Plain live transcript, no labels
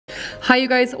Hi you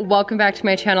guys, welcome back to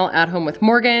my channel At Home with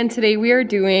Morgan. Today we are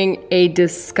doing a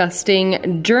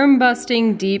disgusting,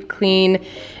 germ-busting deep clean,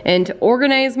 and to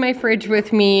organize my fridge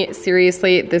with me,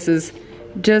 seriously, this is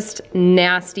just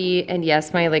nasty. And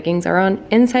yes, my leggings are on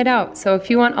inside out. So if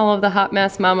you want all of the hot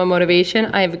mess mama motivation,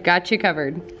 I've got you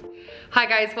covered. Hi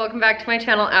guys, welcome back to my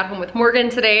channel At Home with Morgan.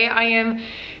 Today I am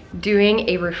doing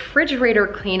a refrigerator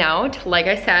clean out, like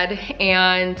I said,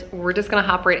 and we're just gonna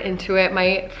hop right into it.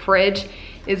 My fridge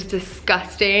is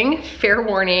disgusting. Fair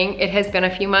warning, it has been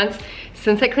a few months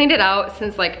since I cleaned it out,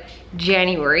 since like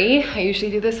January. I usually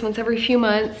do this once every few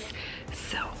months.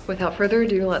 So without further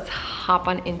ado, let's hop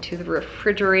on into the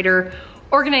refrigerator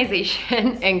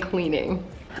organization and cleaning.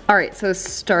 All right, so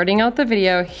starting out the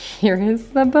video, here is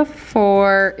the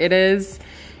before. It is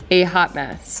a hot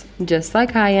mess, just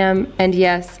like I am. And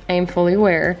yes, I am fully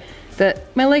aware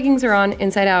that my leggings are on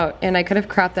inside out, and I could have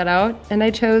cropped that out, and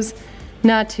I chose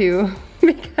not to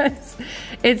because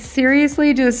it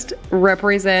seriously just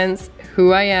represents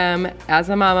who I am as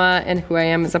a mama and who I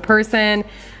am as a person.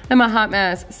 I'm a hot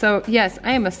mess. So yes,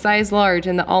 I am a size large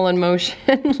in the All in Motion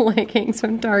leggings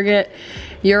from Target.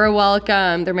 You're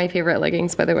welcome. They're my favorite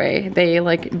leggings, by the way. They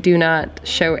like do not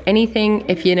show anything,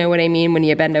 if you know what I mean, when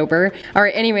you bend over. All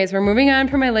right, anyways, we're moving on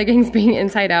from my leggings being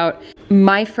inside out.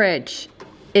 My fridge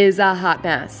is a hot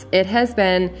mess. It has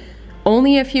been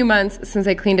only a few months since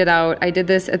I cleaned it out. I did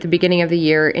this at the beginning of the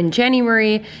year in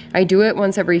January. I do it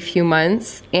once every few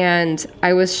months, and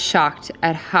I was shocked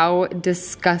at how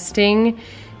disgusting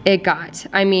it got.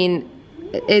 I mean,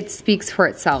 it speaks for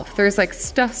itself. There's like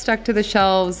stuff stuck to the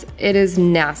shelves. It is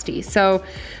nasty. So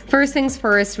first things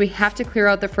first, we have to clear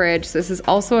out the fridge. This is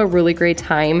also a really great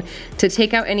time to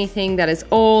take out anything that is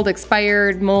old,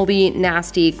 expired, moldy,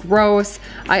 nasty, gross.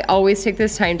 I always take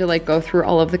this time to like go through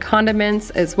all of the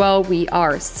condiments as well. We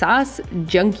are sauce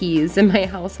junkies in my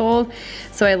household.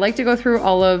 So I like to go through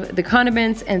all of the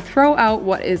condiments and throw out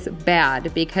what is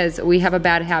bad, because we have a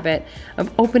bad habit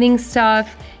of opening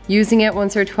stuff, using it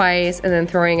once or twice, and then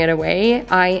throwing it away.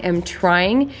 I am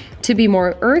trying to be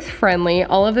more earth friendly.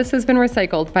 All of this has been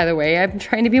recycled, by the way. I'm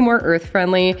trying to be more earth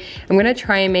friendly. I'm gonna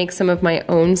try and make some of my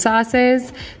own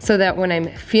sauces so that when I'm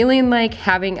feeling like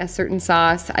having a certain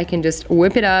sauce, I can just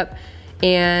whip it up.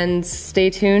 And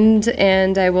stay tuned,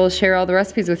 and I will share all the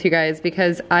recipes with you guys,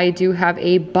 because I do have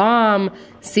a bomb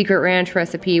secret ranch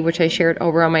recipe, which I shared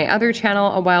over on my other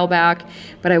channel a while back,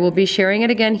 but I will be sharing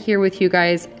it again here with you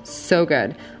guys. So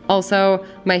good. Also,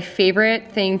 my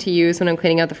favorite thing to use when I'm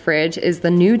cleaning out the fridge is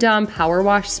the new Dom Power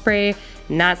Wash Spray.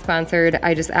 Not sponsored,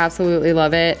 I just absolutely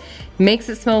love it. Makes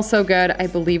it smell so good. I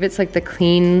believe it's like the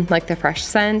clean, like the fresh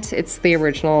scent. It's the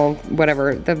original,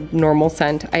 whatever, the normal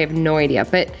scent. I have no idea,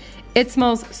 but it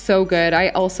smells so good. I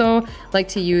also like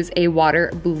to use a water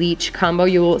bleach combo.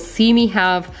 You will see me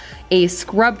have a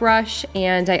scrub brush,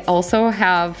 and I also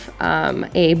have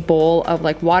a bowl of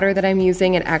like water that I'm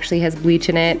using. It actually has bleach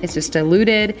in it. It's just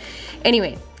diluted.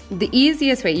 Anyway, the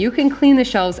easiest way, you can clean the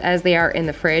shelves as they are in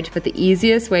the fridge, but the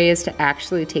easiest way is to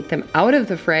actually take them out of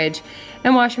the fridge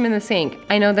and wash them in the sink.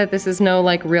 I know that this is no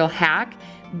like real hack,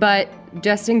 but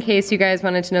just in case you guys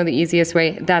wanted to know the easiest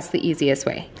way, that's the easiest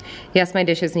way. Yes, my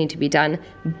dishes need to be done,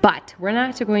 but we're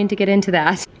not going to get into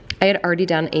that. I had already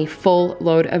done a full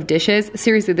load of dishes.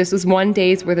 Seriously, this was one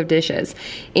day's worth of dishes.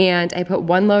 And I put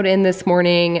one load in this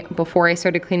morning before I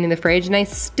started cleaning the fridge, and I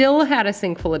still had a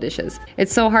sink full of dishes.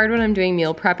 It's so hard when I'm doing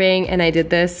meal prepping, and I did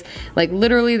this like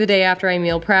literally the day after I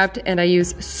meal prepped, and I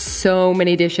use so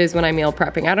many dishes when I'm meal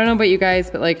prepping. I don't know about you guys,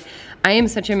 but like I am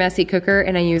such a messy cooker,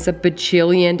 and I use a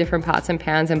bajillion different pots and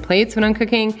pans and plates when I'm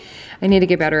cooking. I need to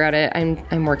get better at it.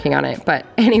 I'm working on it. But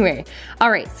anyway, all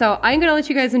right, so I'm gonna let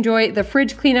you guys enjoy the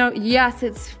fridge clean out. Yes,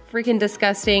 it's freaking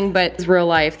disgusting, but it's real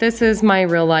life. This is my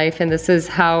real life, and this is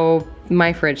how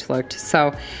my fridge looked.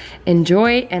 So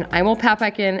enjoy, and I will pop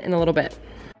back in a little bit.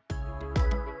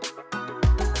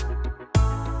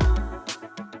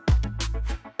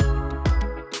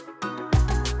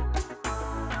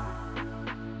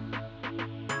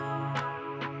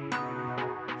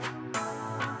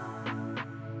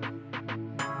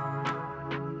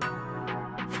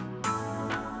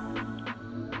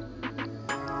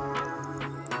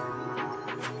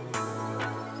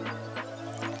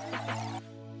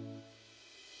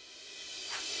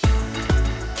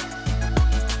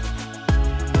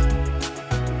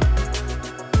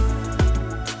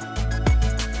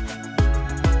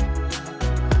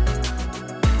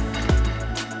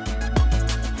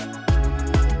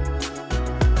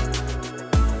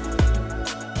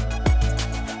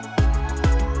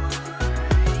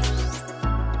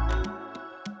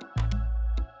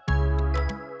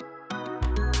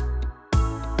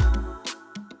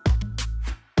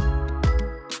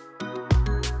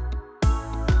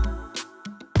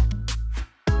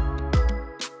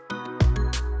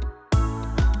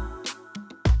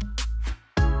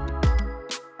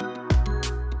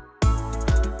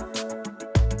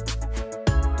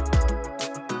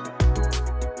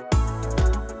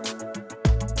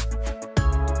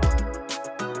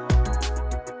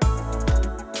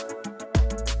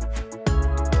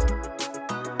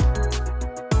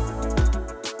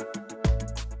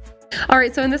 All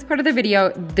right, so in this part of the video,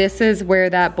 this is where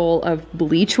that bowl of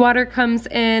bleach water comes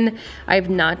in. I've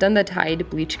not done the Tide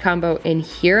bleach combo in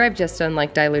here. I've just done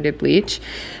like diluted bleach,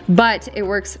 but it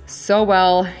works so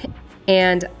well.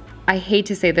 And I hate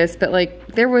to say this, but like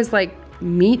there was like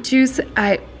meat juice.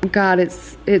 God,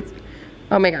 it's,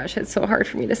 oh my gosh, it's so hard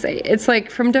for me to say. It's like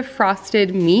from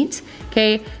defrosted meat,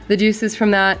 okay? The juices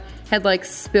from that had like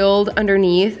spilled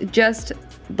underneath, just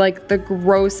like the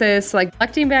grossest, like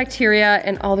collecting bacteria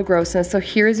and all the grossness. So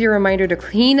here's your reminder to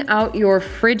clean out your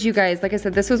fridge, you guys. Like I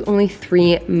said, this was only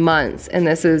 3 months and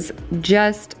this is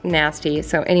just nasty.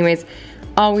 So anyways,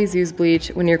 always use bleach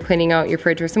when you're cleaning out your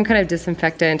fridge or some kind of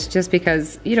disinfectant, just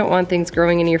because you don't want things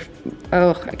growing in your,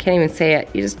 oh, I can't even say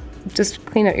it. You just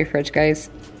clean out your fridge, guys.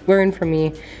 Learn from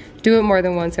me. Do it more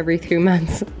than once every 3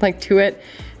 months. Like do it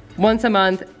once a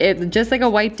month. It just like a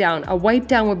wipe down. A wipe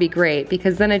down would be great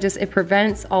because then it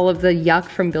prevents all of the yuck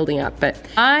from building up. But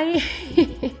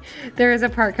there is a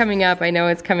part coming up. I know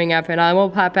it's coming up and I will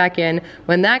pop back in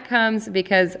when that comes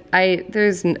because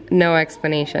there's no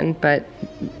explanation, but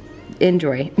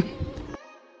enjoy.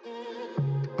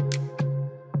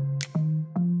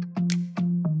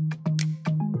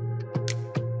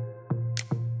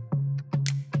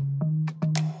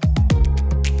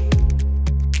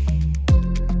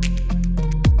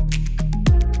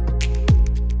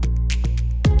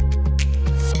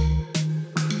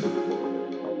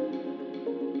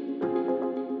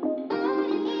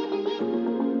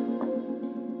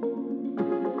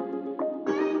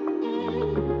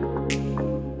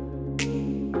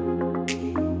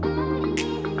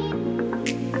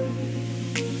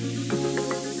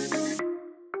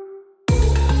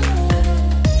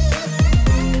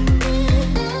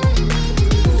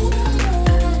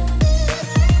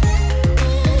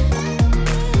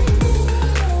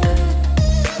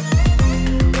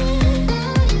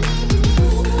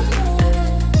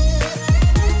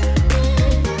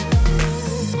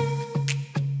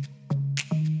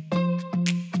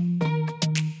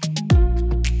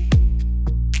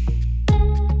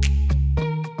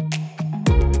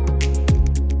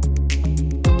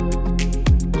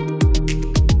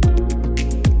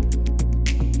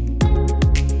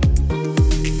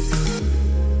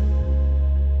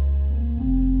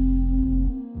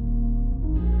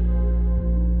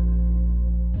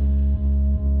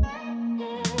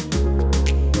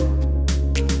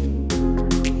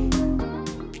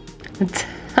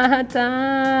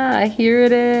 Ta-da! Here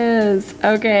it is.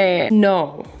 Okay.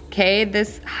 No. Okay,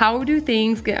 how do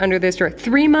things get under this drawer?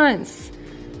 3 months.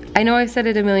 I know I've said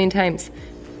it a million times,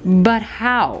 but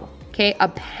how? Okay, a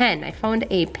pen. I found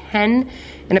a pen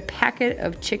and a packet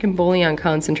of chicken bouillon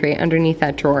concentrate underneath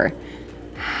that drawer.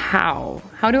 How?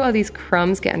 How do all these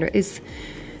crumbs get under?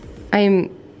 I'm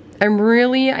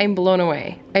blown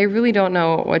away. I really don't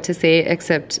know what to say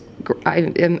except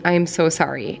I'm so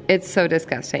sorry. It's so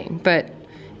disgusting, but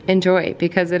enjoy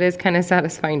because it is kind of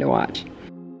satisfying to watch.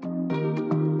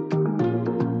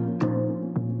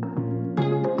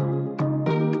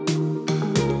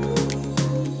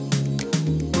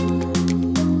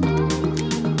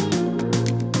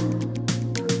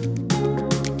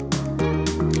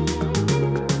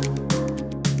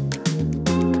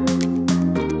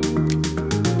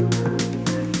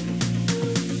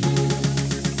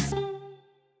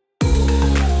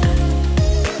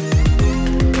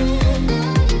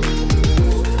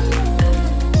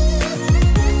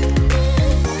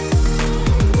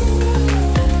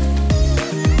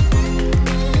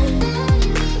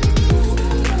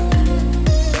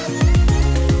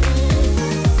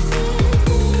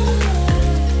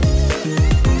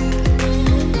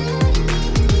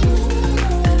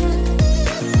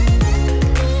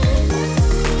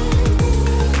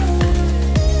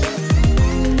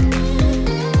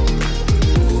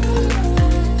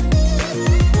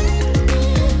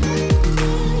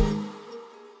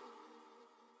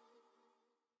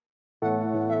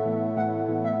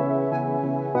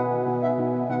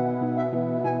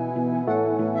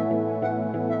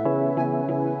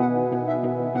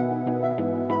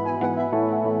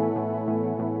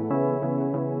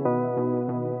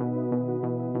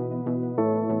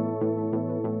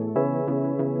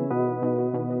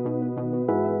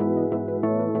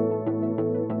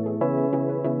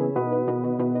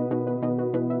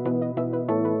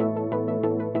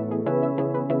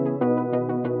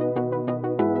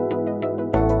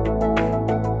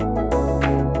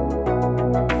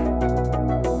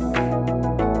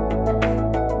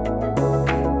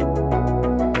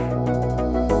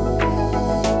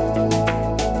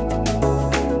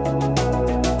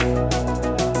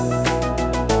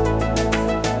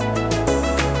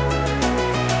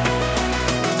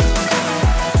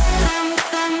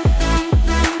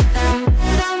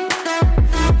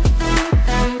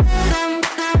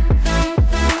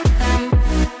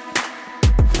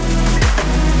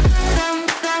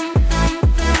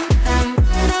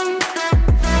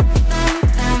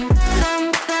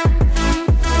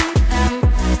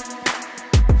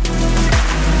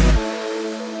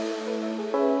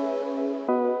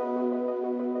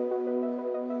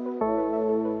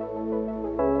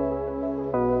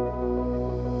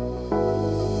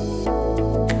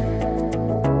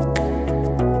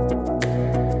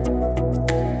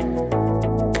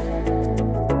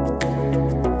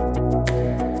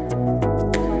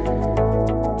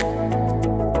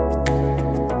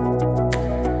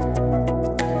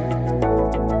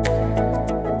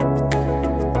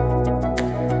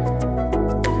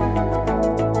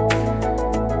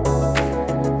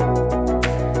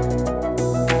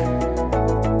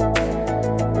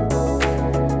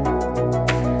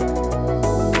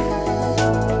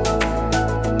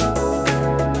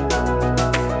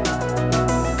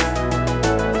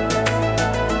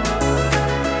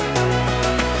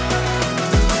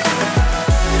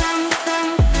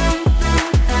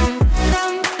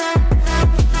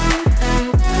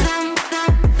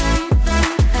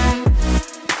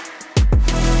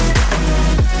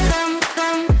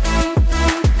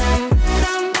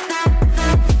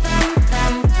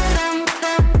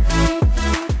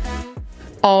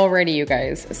 Alrighty, you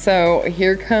guys, so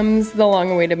here comes the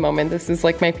long-awaited moment. This is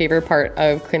like my favorite part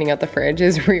of cleaning out the fridge,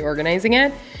 is reorganizing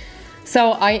it.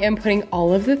 So I am putting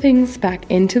all of the things back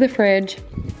into the fridge.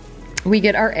 We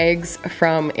get our eggs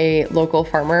from a local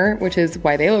farmer, which is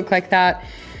why they look like that.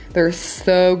 They're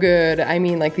so good. I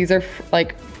mean, like, these are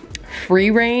like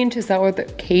free range. Is that what the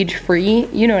cage free?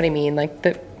 You know what I mean? Like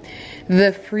the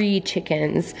free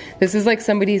chickens. This is like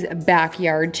somebody's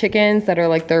backyard chickens that are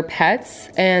like their pets,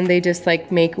 and they just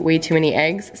like make way too many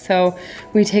eggs. So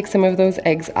we take some of those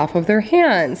eggs off of their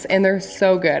hands, and they're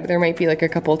so good. There might be like a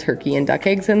couple turkey and duck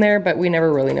eggs in there, but we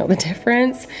never really know the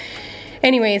difference.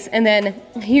 Anyways, and then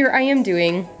here I am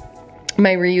doing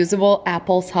my reusable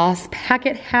applesauce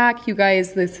packet hack. You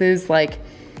guys, this is like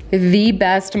the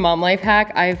best mom life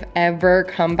hack I've ever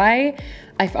come by.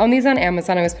 I found these on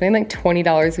Amazon. I was paying like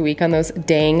 $20 a week on those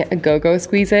dang go-go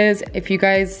squeezes. If you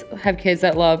guys have kids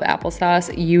that love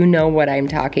applesauce, you know what I'm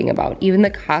talking about. Even the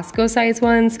Costco size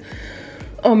ones,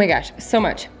 oh my gosh, so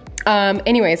much.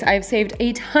 Anyways, I've saved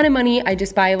a ton of money. I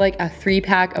just buy like a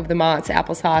 3-pack of the Mott's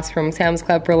applesauce from Sam's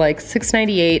Club for like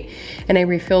 $6.98, and I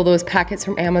refill those packets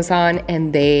from Amazon,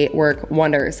 and they work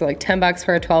wonders. So like 10 bucks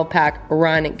for a 12-pack,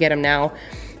 run, get them now.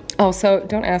 Also,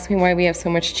 don't ask me why we have so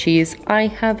much cheese. I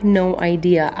have no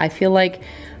idea. I feel like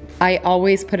I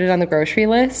always put it on the grocery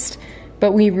list,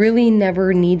 but we really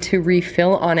never need to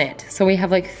refill on it. So we have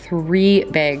like 3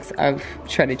 bags of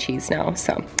shredded cheese now.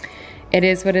 So it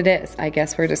is what it is. I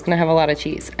guess we're just gonna have a lot of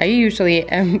cheese. I usually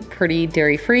am pretty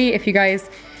dairy free. If you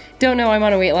guys don't know, I'm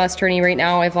on a weight loss journey right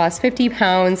now. I've lost 50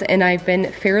 pounds, and I've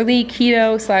been fairly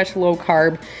keto / low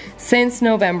carb since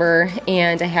November,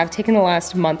 and I have taken the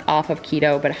last month off of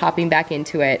keto, but hopping back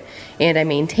into it, and I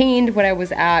maintained what I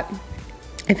was at.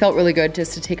 It felt really good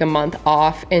just to take a month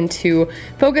off and to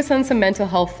focus on some mental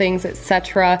health things,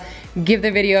 etc. Give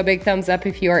the video a big thumbs up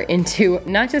if you are into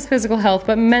not just physical health,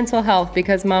 but mental health,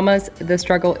 because mamas, the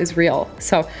struggle is real.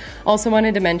 So also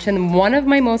wanted to mention, one of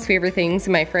my most favorite things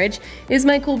in my fridge is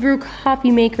my cold brew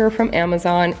coffee maker from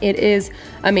Amazon. It is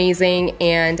amazing,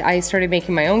 and I started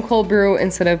making my own cold brew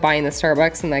instead of buying the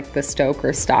Starbucks and like the Stoke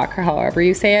or Stock or however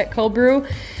you say it, cold brew,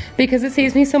 because it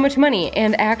saves me so much money.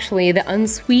 And actually the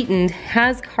unsweetened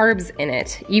has carbs in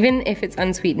it. Even if it's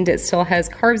unsweetened, it still has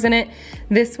carbs in it.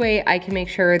 This way I can make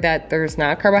sure that there's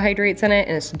not carbohydrates in it,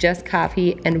 and it's just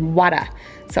coffee and water.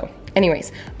 So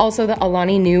anyways, also the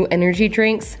Alani Nu energy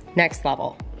drinks, next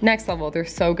level. Next level, they're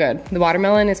so good. The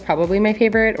watermelon is probably my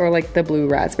favorite, or like the blue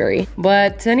raspberry.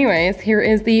 But anyways, here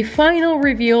is the final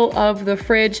reveal of the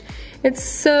fridge. It's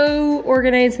so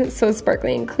organized, it's so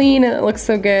sparkly and clean, and it looks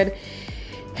so good.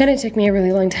 And it took me a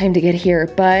really long time to get here,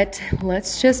 but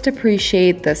let's just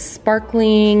appreciate the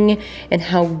sparkling and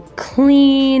how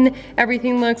clean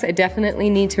everything looks. I definitely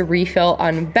need to refill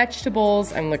on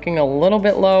vegetables. I'm looking a little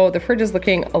bit low. The fridge is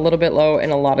looking a little bit low in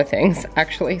a lot of things,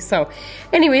 actually. So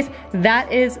anyways,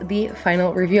 that is the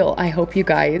final reveal. I hope you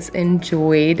guys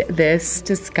enjoyed this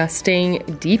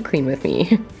disgusting deep clean with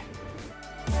me.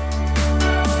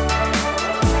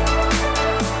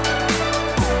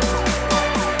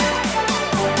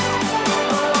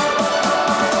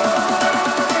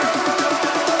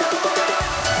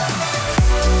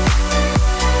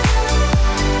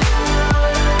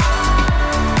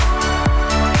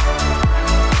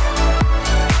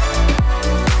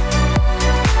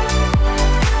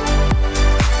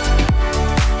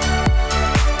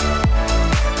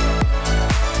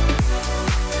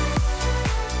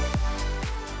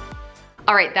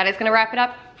 All right, that is gonna wrap it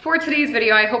up for today's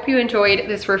video. I hope you enjoyed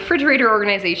this refrigerator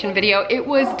organization video. It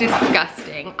was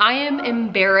disgusting. I am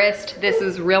embarrassed. This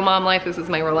is real mom life. This is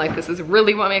my real life. This is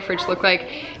really what my fridge looked like.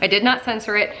 I did not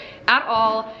censor it at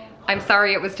all. I'm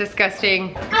sorry, it was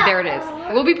disgusting. There it is.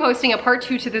 I will be posting a part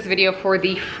 2 to this video for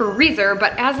the freezer,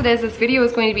 but as it is, this video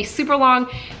is going to be super long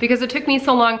because it took me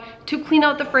so long to clean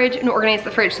out the fridge and organize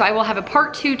the fridge. So I will have a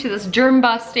part 2 to this germ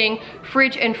busting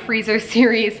fridge and freezer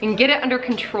series and get it under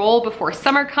control before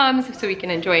summer comes, so we can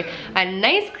enjoy a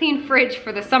nice clean fridge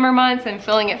for the summer months and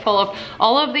filling it full of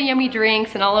all of the yummy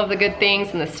drinks and all of the good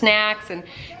things and the snacks. And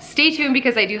stay tuned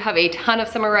because I do have a ton of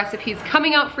summer recipes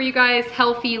coming out for you guys.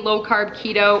 Healthy, low carb,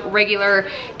 keto, regular,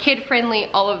 kid friendly,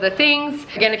 all of the things.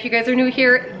 Again, if you guys are new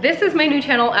here, this is my new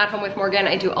channel, At Home with Morgan.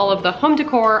 I do all of the home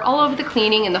decor, all of the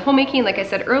cleaning and the homemaking, like I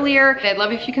said earlier. I'd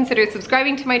love if you considered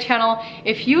subscribing to my channel.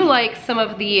 If you like some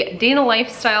of the day in the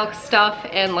lifestyle stuff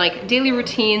and like daily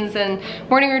routines and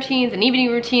morning routines and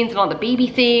evening routines and all the baby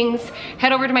things,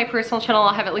 head over to my personal channel.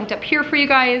 I'll have it linked up here for you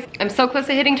guys. I'm so close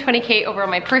to hitting 20K over on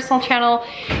my personal channel,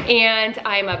 and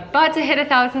I'm about to hit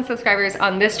 1,000 subscribers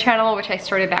on this channel, which I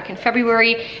started back in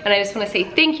February. And I just wanna say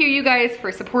thank you guys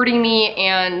for supporting me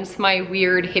and my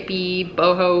weird hippie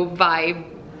boho vibe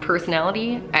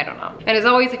personality. I don't know. And as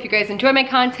always, if you guys enjoy my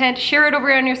content, share it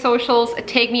over on your socials,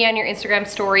 tag me on your Instagram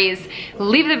stories,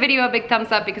 leave the video a big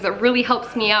thumbs up because it really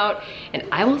helps me out. And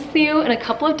I will see you in a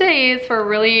couple of days for a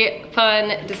really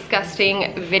fun,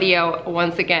 disgusting video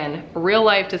once again. Real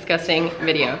life disgusting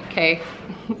video, okay?